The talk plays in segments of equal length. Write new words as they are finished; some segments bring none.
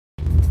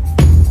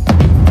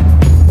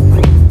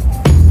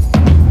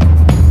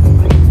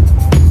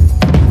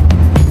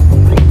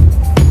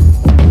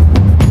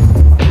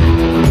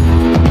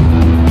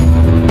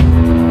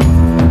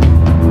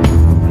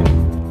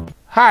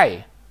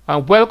Hi,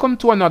 and welcome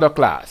to another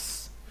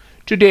class.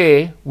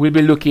 Today, we'll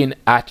be looking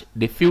at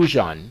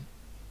diffusion.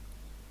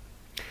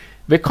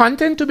 The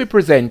content to be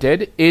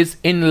presented is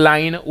in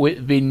line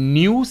with the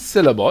new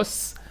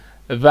syllabus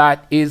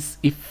that is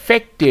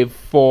effective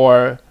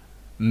for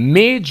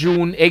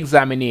May-June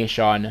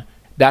examination.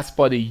 That's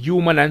for the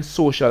human and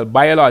social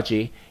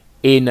biology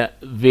in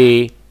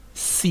the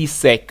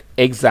CSEC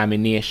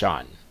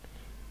examination.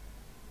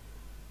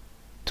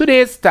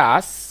 Today's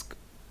task,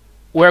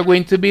 we're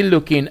going to be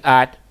looking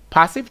at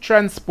passive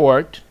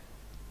transport,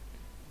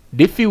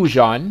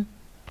 diffusion.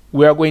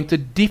 We're going to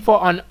differ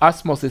on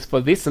osmosis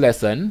for this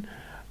lesson.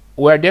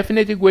 We're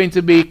definitely going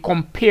to be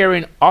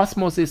comparing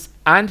osmosis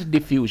and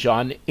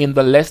diffusion in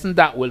the lesson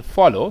that will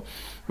follow.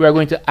 We're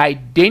going to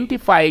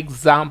identify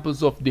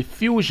examples of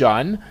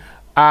diffusion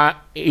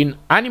in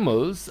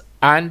animals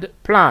and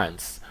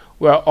plants.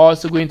 We're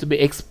also going to be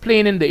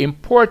explaining the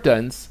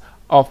importance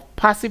of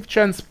passive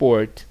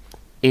transport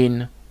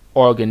in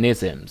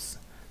organisms.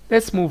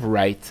 Let's move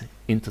right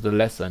into the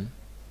lesson.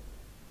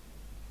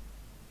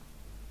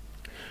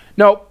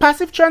 Now,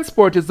 passive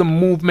transport is the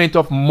movement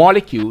of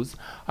molecules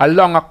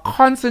along a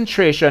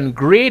concentration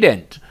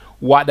gradient.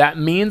 What that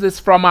means is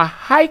from a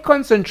high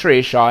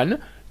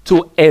concentration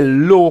to a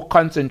low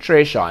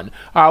concentration.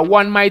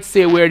 One might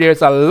say where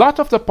there's a lot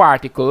of the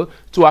particle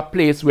to a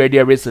place where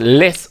there is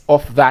less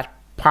of that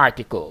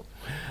particle.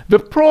 The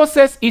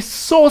process is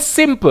so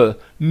simple,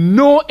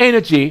 no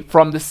energy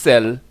from the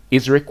cell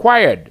is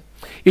required.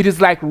 It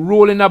is like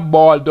rolling a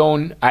ball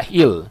down a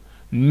hill.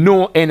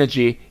 No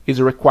energy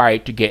is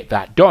required to get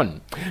that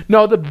done.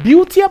 Now, the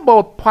beauty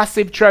about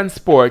passive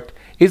transport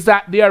is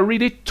that there are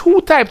really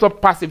two types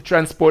of passive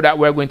transport that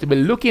we're going to be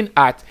looking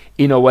at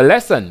in our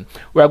lesson.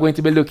 We're going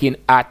to be looking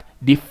at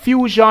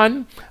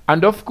diffusion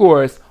and, of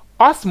course,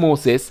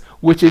 osmosis,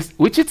 which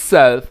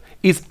itself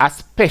is a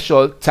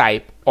special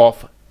type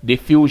of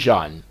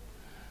diffusion.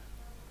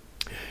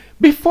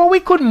 Before we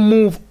could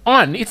move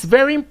on, it's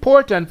very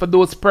important for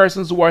those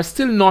persons who are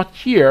still not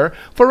here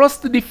for us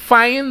to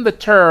define the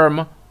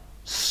term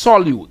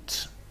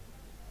solute.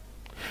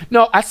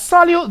 Now, a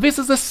solute, this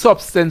is a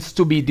substance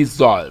to be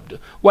dissolved.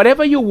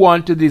 Whatever you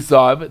want to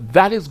dissolve,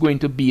 that is going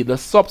to be the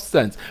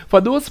substance. For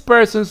those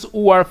persons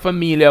who are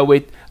familiar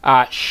with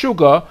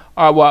sugar,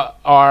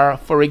 or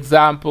for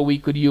example, we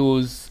could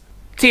use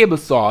table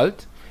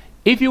salt.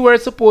 If you were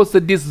supposed to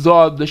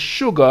dissolve the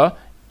sugar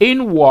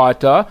in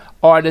water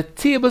or the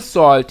table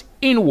salt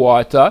in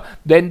water,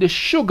 then the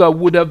sugar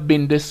would have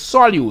been the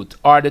solute,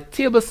 or the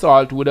table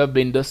salt would have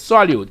been the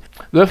solute.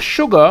 The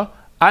sugar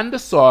and the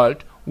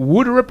salt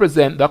would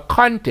represent the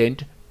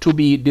content to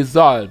be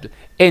dissolved,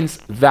 hence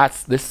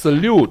that's the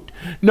solute.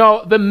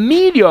 Now, the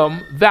medium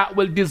that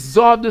will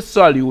dissolve the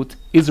solute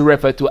is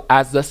referred to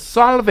as the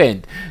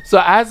solvent.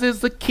 So as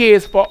is the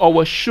case for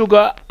our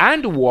sugar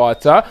and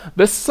water,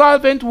 the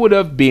solvent would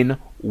have been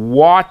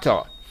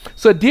water.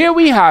 So there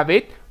we have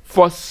it.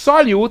 For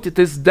solute, it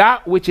is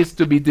that which is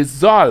to be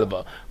dissolved.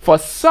 For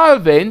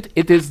solvent,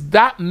 it is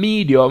that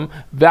medium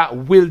that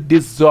will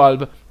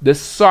dissolve the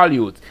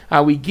solute.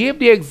 And we gave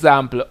the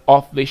example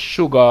of the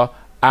sugar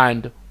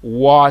and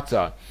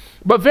water.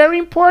 But very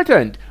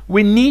important,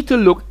 we need to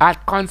look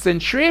at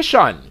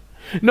concentration.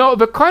 Now,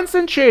 the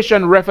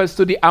concentration refers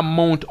to the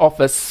amount of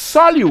a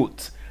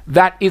solute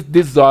that is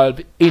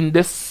dissolved in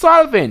the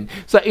solvent.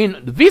 So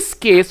in this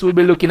case, we'll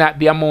be looking at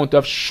the amount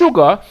of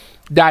sugar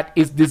that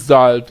is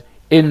dissolved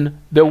in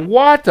the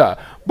water.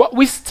 But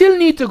we still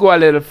need to go a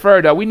little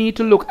further. We need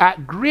to look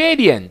at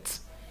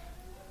gradient.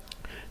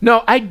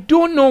 Now, I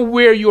don't know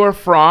where you're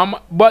from,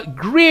 but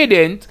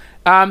gradient,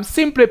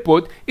 simply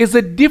put, is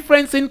the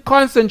difference in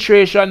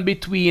concentration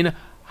between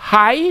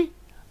high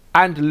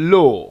and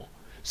low.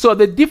 So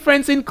the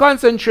difference in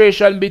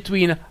concentration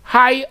between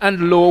high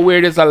and low,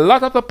 where there's a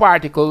lot of the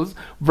particles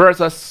versus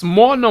a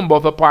small number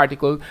of the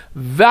particles,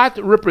 that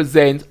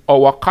represents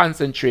our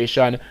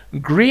concentration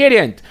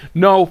gradient.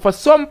 Now, for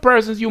some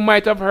persons, you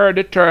might have heard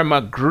the term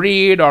a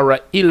grade or a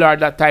hill or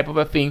that type of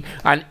a thing,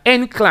 an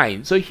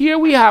incline. So here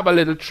we have a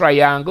little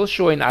triangle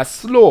showing a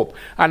slope,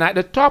 and at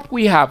the top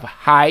we have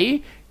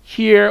high,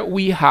 here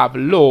we have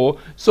low.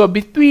 So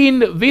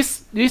between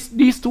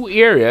these two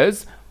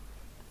areas,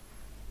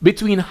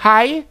 between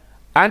high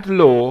and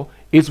low,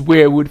 is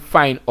where we would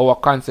find our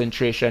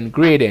concentration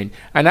gradient.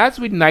 And as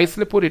we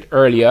nicely put it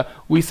earlier,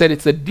 we said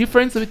it's a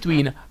difference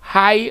between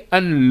high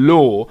and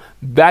low.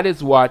 That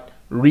is what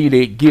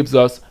really gives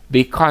us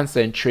the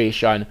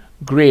concentration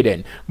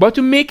gradient. But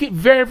to make it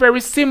very,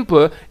 very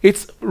simple,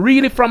 it's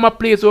really from a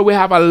place where we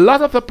have a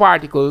lot of the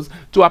particles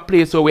to a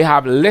place where we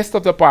have less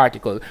of the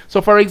particles.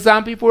 So for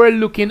example, if we're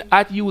looking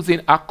at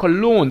using a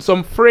cologne,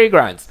 some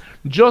fragrance,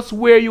 just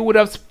where you would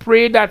have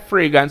sprayed that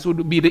fragrance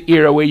would be the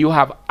area where you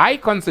have high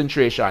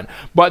concentration.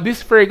 But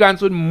this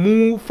fragrance would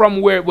move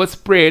from where it was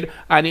sprayed,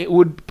 and it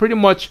would pretty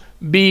much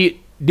be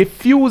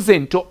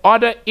diffusing to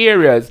other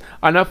areas.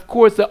 And of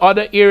course, the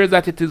other areas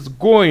that it is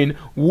going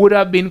would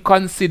have been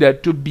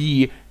considered to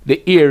be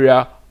the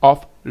area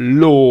of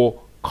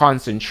low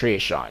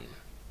concentration.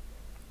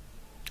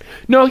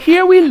 Now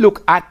here we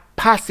look at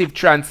passive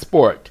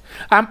transport.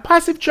 And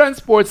passive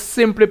transport,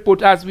 simply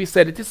put, as we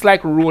said, it is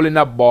like rolling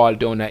a ball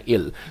down a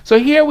hill. So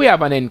here we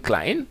have an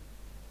incline,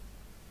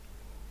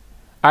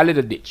 a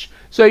little ditch.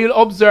 So you'll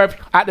observe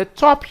at the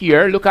top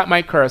here, look at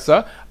my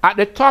cursor, at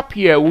the top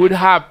here we would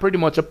have pretty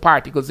much the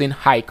particles in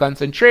high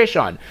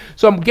concentration.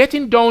 So I'm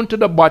getting down to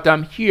the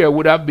bottom here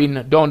would have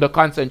been down the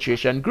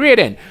concentration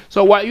gradient.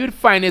 So what you'd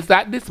find is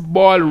that this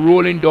ball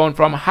rolling down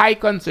from high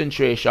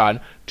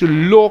concentration to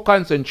low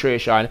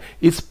concentration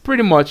is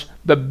pretty much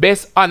the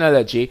best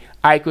analogy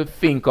I could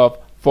think of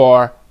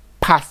for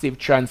passive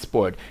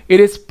transport.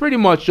 It is pretty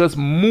much just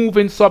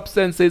moving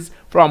substances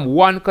from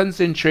one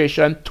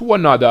concentration to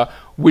another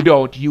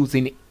without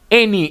using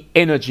any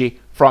energy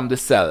from the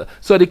cell.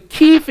 So the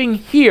key thing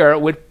here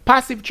with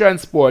passive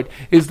transport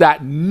is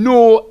that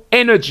no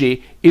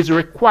energy is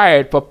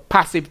required for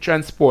passive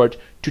transport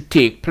to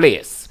take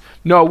place.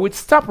 Now we'd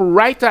stop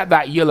right at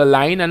that yellow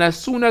line, and as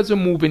soon as we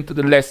move into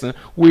the lesson,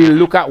 we'll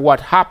look at what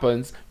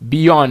happens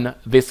beyond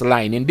this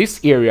line. In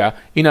this area,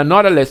 in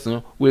another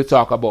lesson, we'll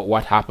talk about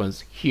what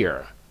happens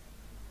here.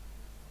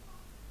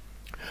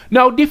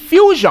 Now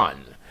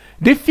diffusion.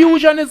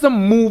 Diffusion is the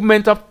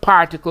movement of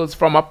particles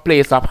from a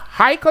place of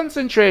high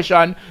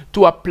concentration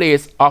to a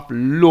place of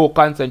low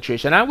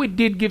concentration. And we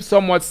did give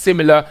somewhat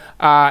similar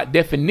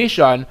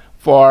definition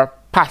for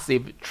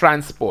passive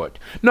transport.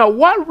 Now,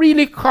 what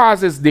really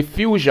causes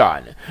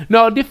diffusion?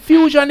 Now,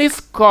 diffusion is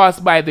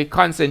caused by the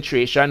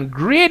concentration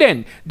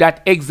gradient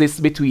that exists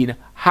between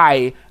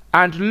high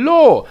and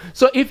low.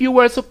 So if you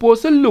were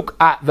supposed to look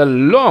at the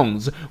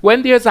lungs,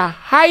 when there's a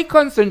high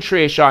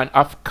concentration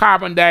of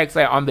carbon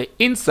dioxide on the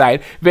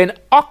inside, then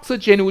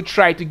oxygen would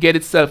try to get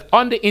itself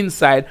on the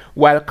inside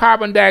while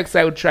carbon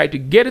dioxide would try to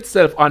get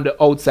itself on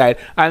the outside,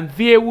 and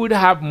there would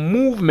have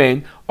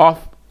movement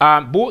of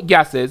both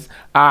gases,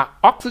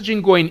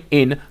 oxygen going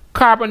in,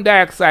 carbon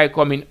dioxide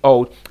coming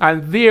out,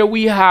 and there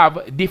we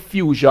have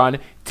diffusion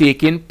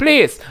taking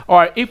place.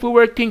 Or if we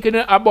were thinking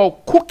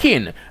about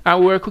cooking and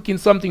we were cooking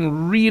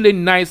something really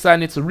nice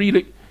and it's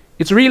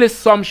really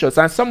sumptuous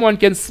and someone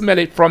can smell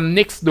it from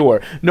next door.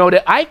 Now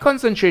the high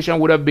concentration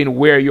would have been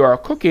where you are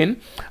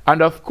cooking,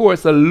 and of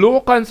course the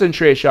low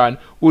concentration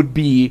would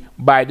be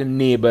by the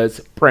neighbor's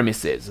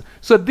premises.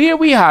 So there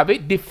we have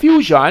it.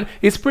 Diffusion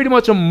is pretty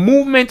much a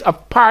movement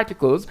of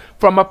particles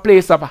from a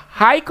place of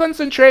high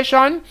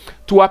concentration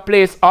to a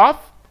place of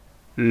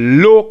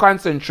low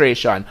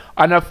concentration,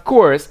 and of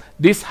course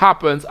this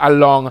happens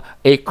along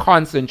a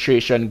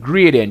concentration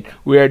gradient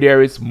where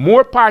there is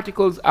more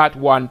particles at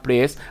one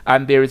place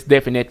and there is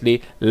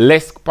definitely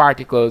less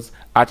particles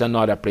at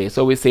another place.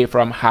 So we say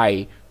from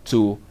high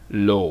to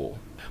low.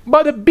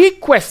 But the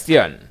big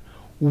question,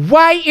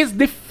 why is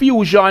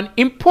diffusion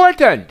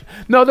important?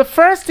 Now the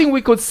first thing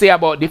we could say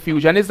about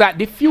diffusion is that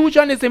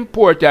diffusion is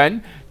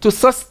important to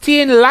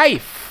sustain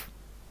life.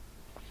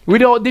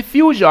 Without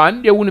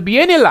diffusion there wouldn't be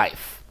any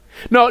life.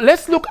 Now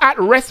let's look at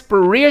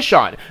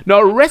respiration.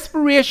 Now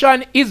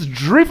respiration is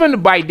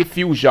driven by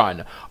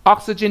diffusion.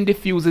 Oxygen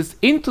diffuses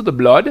into the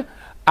blood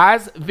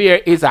as there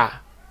is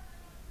a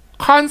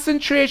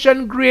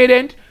concentration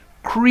gradient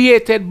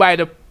created by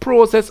the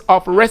process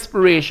of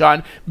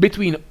respiration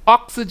between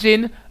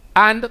oxygen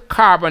and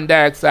carbon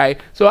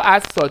dioxide. So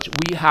as such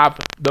we have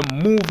the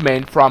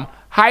movement from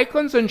high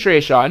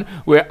concentration,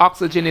 where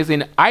oxygen is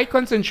in high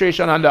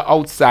concentration on the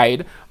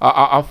outside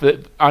of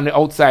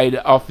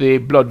the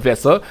blood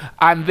vessel,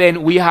 and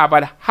then we have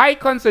a high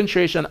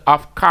concentration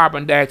of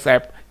carbon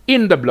dioxide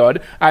in the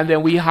blood, and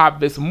then we have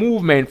this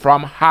movement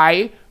from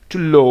high to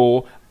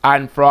low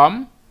and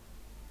from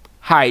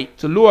high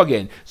to low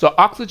again. So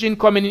oxygen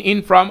coming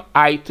in from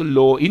high to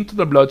low into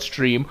the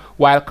bloodstream,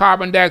 while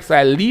carbon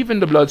dioxide leaving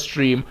the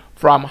bloodstream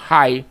from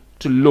high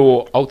to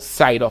low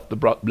outside of the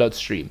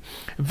bloodstream.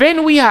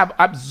 Then we have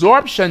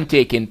absorption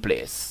taking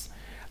place.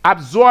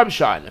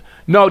 Absorption.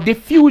 Now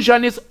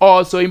diffusion is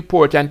also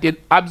important in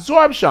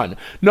absorption.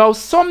 Now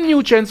some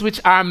nutrients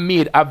which are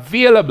made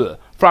available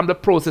from the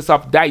process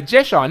of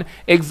digestion,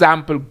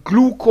 example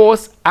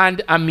glucose and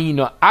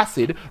amino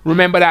acid.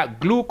 Remember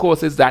that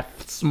glucose is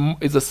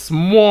the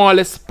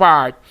smallest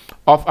part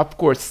of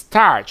course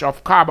starch,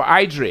 of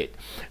carbohydrate.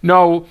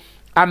 Now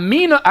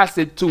amino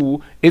acid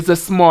too is the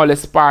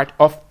smallest part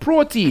of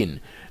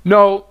protein.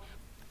 Now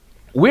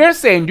we're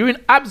saying during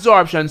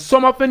absorption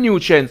some of the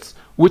nutrients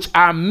which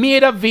are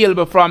made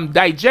available from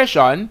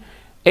digestion,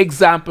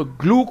 example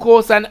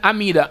glucose and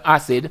amino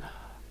acid,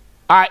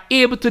 are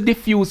able to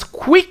diffuse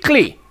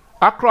quickly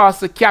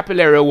across the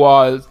capillary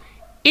walls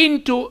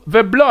into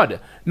the blood.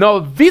 Now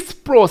this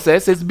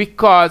process is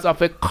because of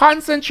a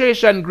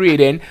concentration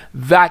gradient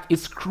that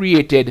is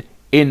created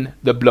in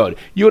the blood.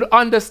 You'll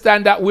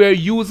understand that we're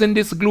using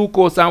this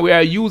glucose and we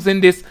are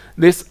using this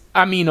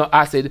amino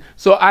acid,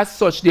 so as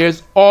such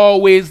there's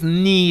always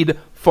need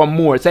for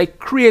more. So it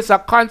creates a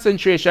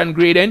concentration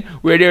gradient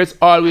where there's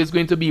always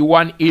going to be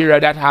one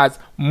area that has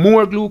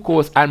more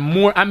glucose and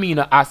more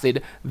amino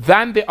acid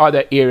than the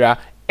other area.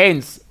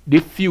 Hence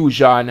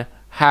diffusion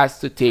has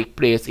to take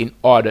place in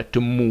order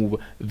to move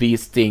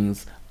these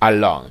things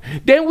along.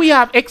 Then we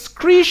have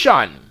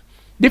excretion.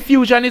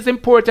 Diffusion is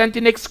important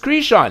in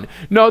excretion.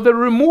 Now, the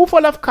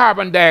removal of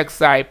carbon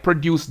dioxide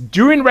produced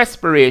during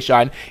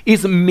respiration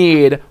is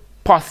made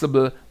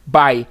possible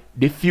by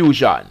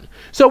diffusion.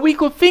 So we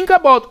could think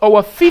about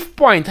our fifth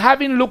point,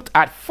 having looked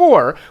at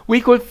 4,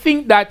 we could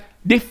think that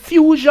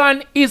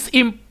diffusion is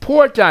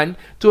important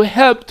to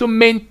help to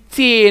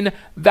maintain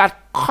that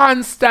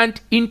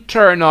constant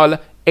internal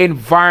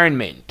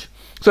environment.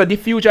 So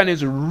diffusion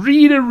is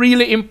really,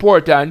 really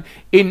important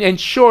in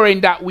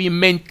ensuring that we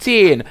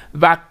maintain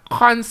that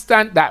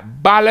constant,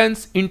 that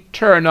balanced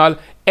internal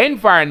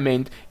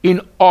environment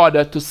in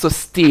order to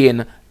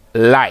sustain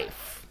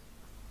life.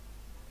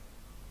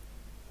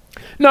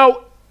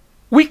 Now,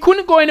 we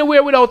couldn't go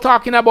anywhere without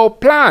talking about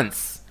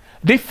plants.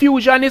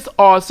 Diffusion is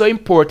also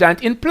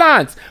important in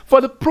plants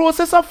for the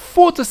process of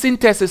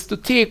photosynthesis to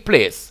take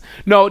place.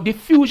 Now,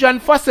 diffusion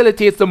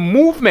facilitates the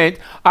movement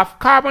of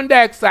carbon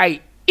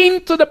dioxide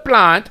into the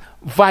plant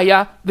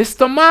via the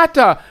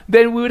stomata.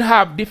 Then we would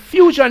have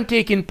diffusion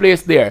taking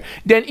place there.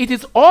 Then it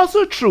is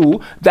also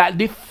true that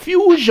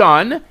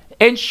diffusion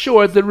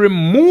ensures the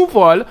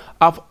removal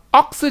of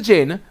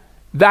oxygen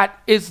that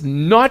is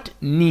not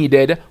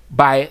needed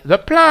by the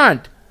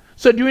plant.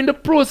 So during the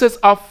process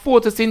of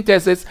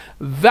photosynthesis,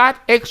 that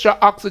extra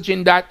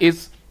oxygen that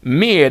is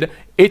made,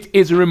 it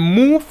is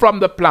removed from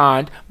the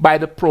plant by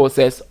the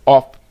process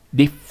of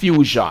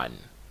diffusion.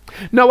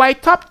 Now, I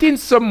tapped in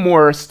some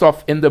more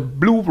stuff in the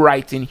blue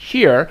writing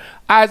here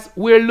as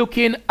we're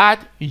looking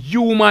at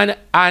human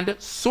and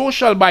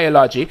social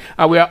biology,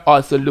 and we are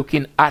also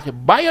looking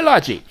at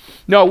biology.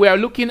 Now, we are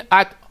looking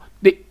at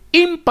the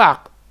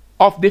impact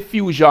of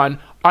diffusion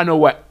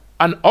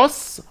on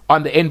us,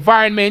 on the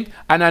environment,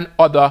 and on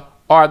other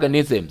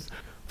organisms.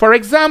 For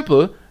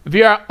example,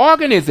 there are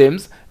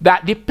organisms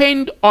that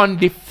depend on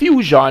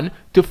diffusion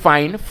to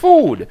find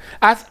food.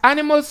 As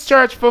animals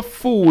search for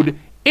food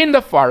in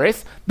the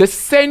forest, the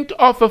scent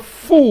of a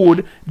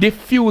food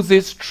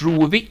diffuses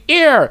through the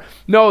air.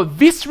 Now,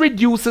 this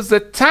reduces the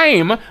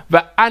time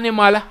the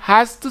animal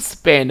has to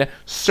spend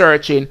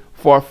searching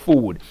for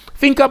food.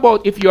 Think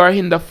about if you are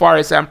in the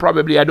forest, and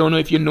probably, I don't know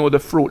if you know the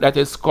fruit that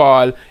is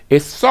called a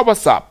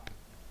soursop.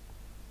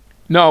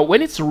 Now,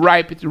 when it's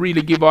ripe, it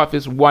really gives off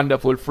this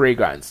wonderful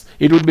fragrance.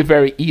 It would be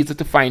very easy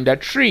to find that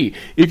tree.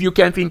 If you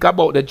can think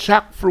about the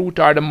jackfruit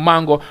or the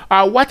mango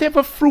or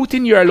whatever fruit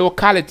in your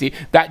locality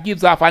that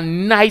gives off a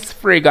nice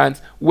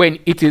fragrance when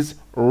it is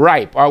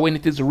ripe or when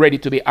it is ready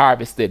to be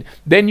harvested,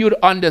 then you'd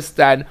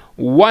understand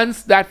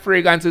once that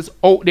fragrance is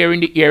out there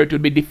in the air, it will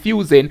be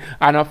diffusing,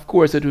 and of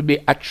course it will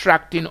be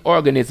attracting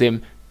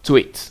organism to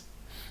it.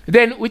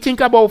 Then we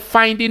think about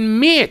finding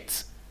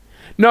mate.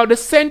 Now, the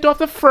scent of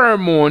the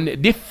pheromone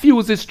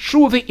diffuses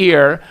through the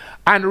air,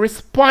 and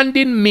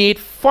responding mate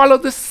follow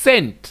the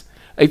scent.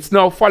 It's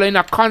now following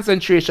a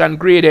concentration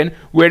gradient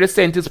where the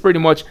scent is pretty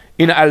much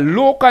in a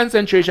low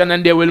concentration,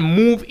 and they will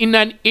move in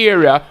an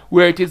area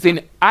where it is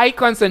in high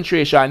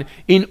concentration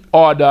in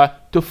order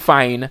to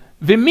find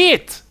the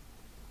mate.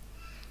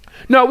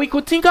 Now, we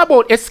could think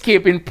about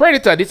escaping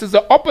predator. This is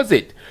the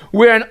opposite,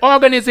 where an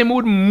organism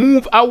would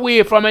move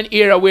away from an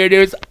area where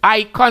there is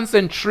high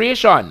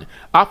concentration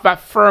of that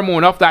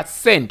pheromone, of that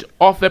scent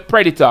of the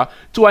predator,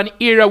 to an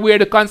area where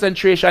the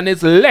concentration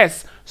is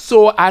less,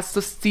 so as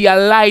to stay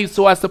alive,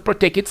 so as to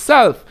protect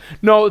itself.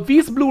 Now,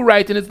 this blue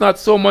writing is not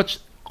so much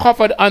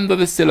covered under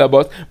the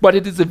syllabus, but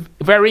it is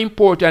very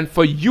important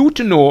for you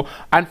to know,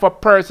 and for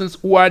persons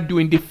who are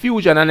doing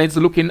diffusion and is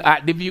looking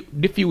at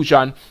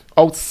diffusion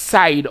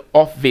outside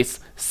of this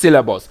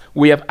syllabus.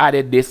 We have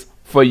added this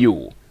for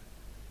you.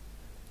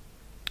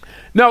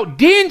 Now,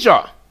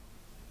 danger.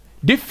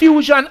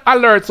 Diffusion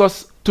alerts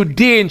us to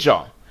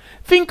danger.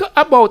 Think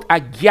about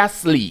a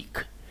gas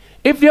leak.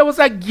 If there was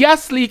a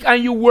gas leak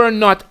and you were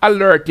not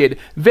alerted,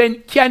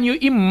 then can you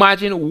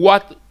imagine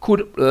what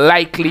could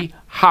likely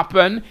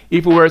happen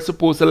if we were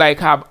supposed to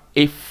have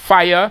a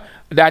fire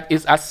that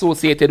is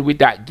associated with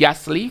that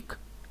gas leak?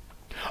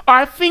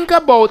 Or think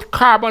about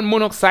carbon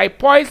monoxide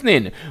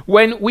poisoning.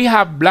 When we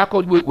have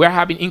blackout, we're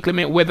having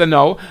inclement weather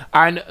now,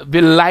 and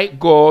the light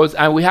goes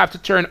and we have to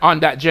turn on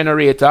that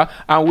generator,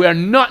 and we're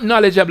not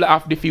knowledgeable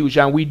of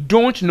diffusion. We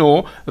don't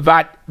know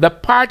that the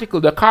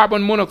particle, the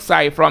carbon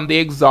monoxide from the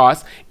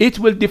exhaust, it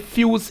will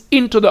diffuse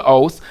into the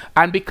house,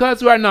 and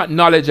because we are not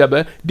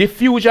knowledgeable,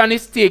 diffusion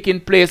is taking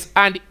place,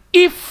 and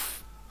if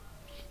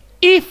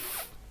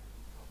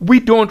we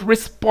don't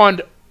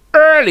respond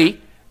early,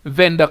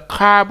 then the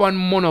carbon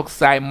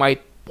monoxide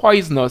might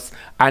poison us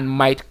and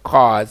might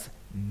cause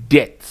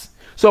death.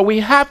 So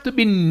we have to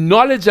be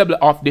knowledgeable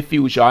of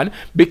diffusion,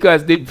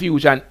 because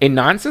diffusion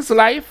enhances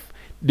life.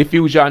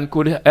 Diffusion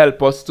could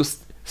help us to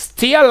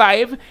stay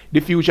alive.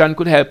 Diffusion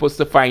could help us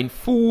to find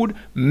food,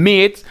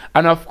 mates,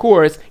 and of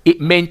course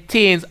it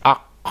maintains a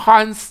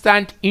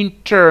constant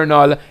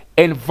internal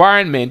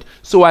environment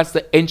so as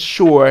to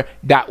ensure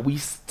that we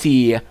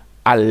stay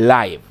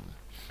alive.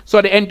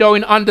 So the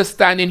endowing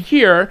understanding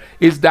here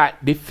is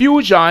that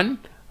diffusion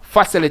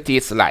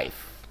facilitates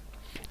life.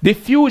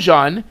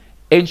 Diffusion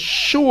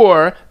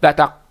ensures that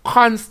a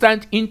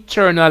constant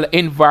internal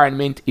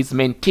environment is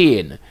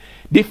maintained.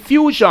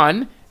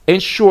 Diffusion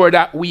ensures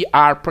that we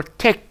are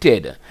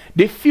protected.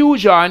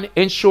 Diffusion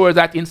ensures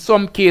that in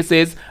some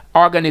cases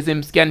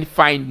organisms can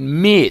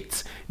find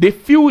mates.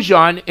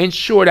 Diffusion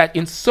ensures that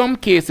in some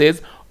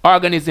cases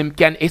organism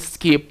can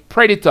escape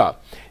predator.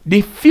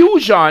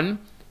 Diffusion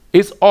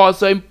is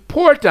also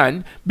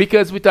important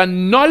because with a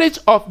knowledge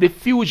of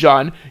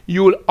diffusion,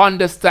 you will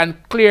understand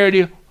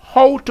clearly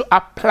how to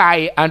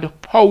apply and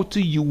how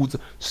to use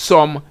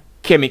some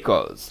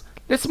chemicals.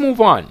 Let's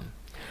move on.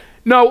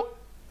 Now,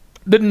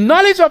 the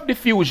knowledge of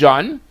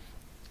diffusion,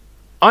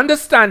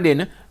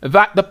 understanding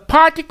that the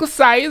particle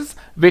size,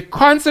 the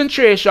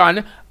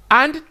concentration,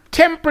 and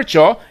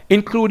temperature,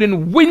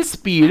 including wind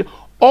speed,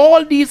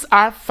 all these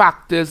are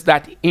factors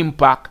that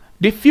impact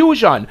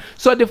diffusion.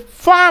 So the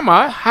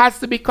farmer has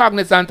to be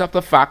cognizant of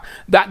the fact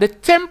that the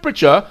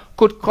temperature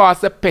could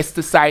cause the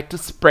pesticide to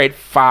spread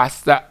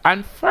faster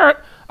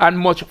and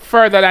much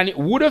further than it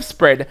would have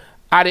spread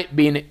had it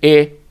been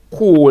a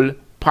cool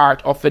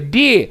part of the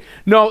day.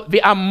 Now, the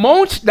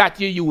amount that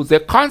you use, the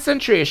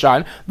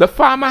concentration, the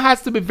farmer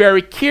has to be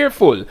very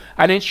careful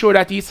and ensure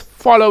that he's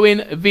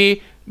following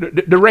the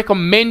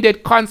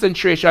recommended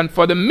concentration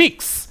for the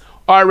mix,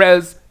 or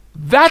else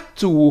that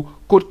too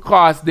could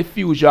cause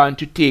diffusion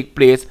to take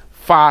place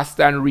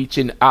faster and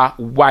reaching a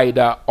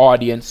wider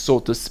audience, so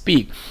to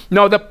speak.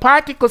 Now, the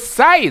particle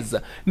size.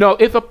 Now,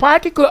 if a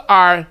particle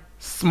are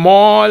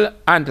small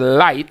and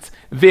light,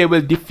 they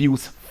will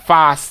diffuse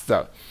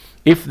faster.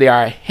 If they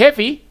are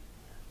heavy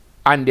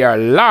and they are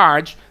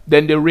large,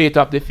 then the rate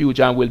of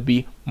diffusion will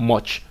be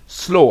much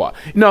slower.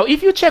 Now,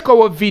 if you check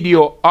our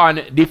video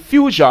on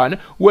diffusion,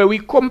 where we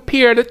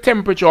compare the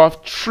temperature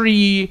of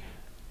three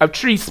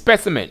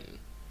specimens,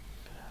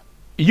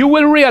 you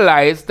will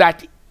realize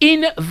that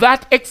in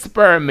that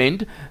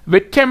experiment, the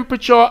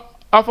temperature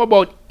of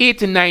about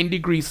 89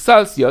 degrees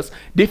Celsius,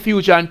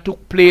 diffusion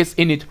took place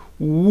in it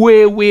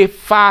way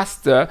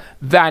faster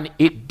than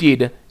it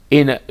did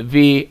in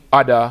the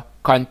other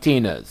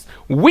containers.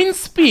 Wind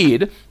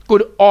speed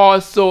could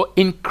also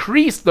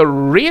increase the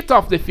rate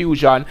of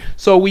diffusion,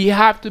 so we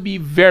have to be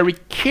very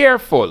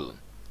careful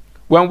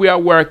when we are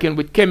working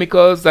with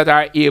chemicals that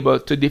are able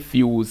to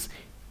diffuse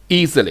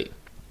easily.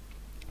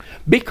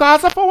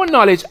 Because of our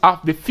knowledge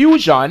of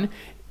diffusion,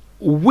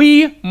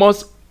 we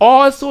must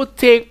also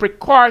take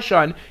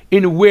precaution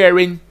in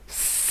wearing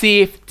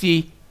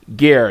safety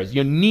gears.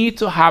 You need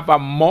to have a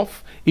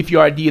muff if you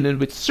are dealing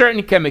with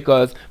certain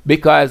chemicals,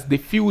 because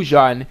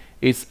diffusion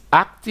is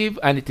active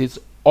and it is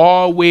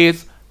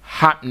always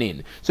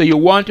happening. So you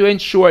want to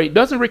ensure it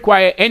doesn't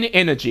require any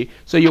energy,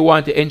 so you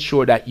want to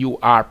ensure that you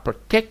are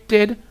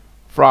protected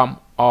from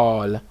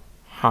all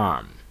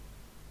harm.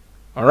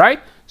 All right,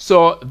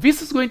 so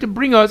this is going to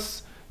bring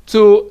us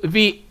to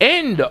the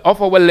end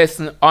of our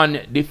lesson on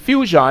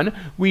diffusion.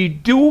 We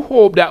do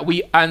hope that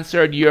we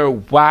answered your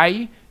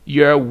why,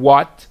 your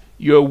what,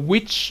 your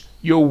which,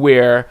 your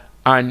where,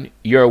 and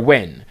your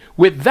when.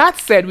 With that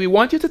said, we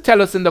want you to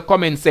tell us in the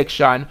comment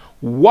section,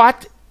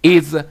 what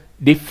is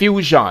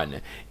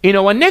diffusion? In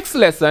our next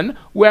lesson,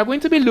 we are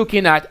going to be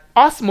looking at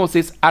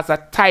osmosis as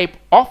a type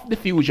of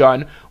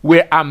diffusion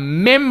where a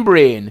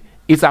membrane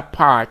is a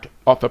part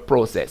of a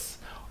process.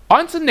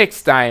 Until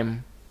next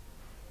time,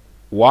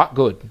 what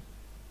good?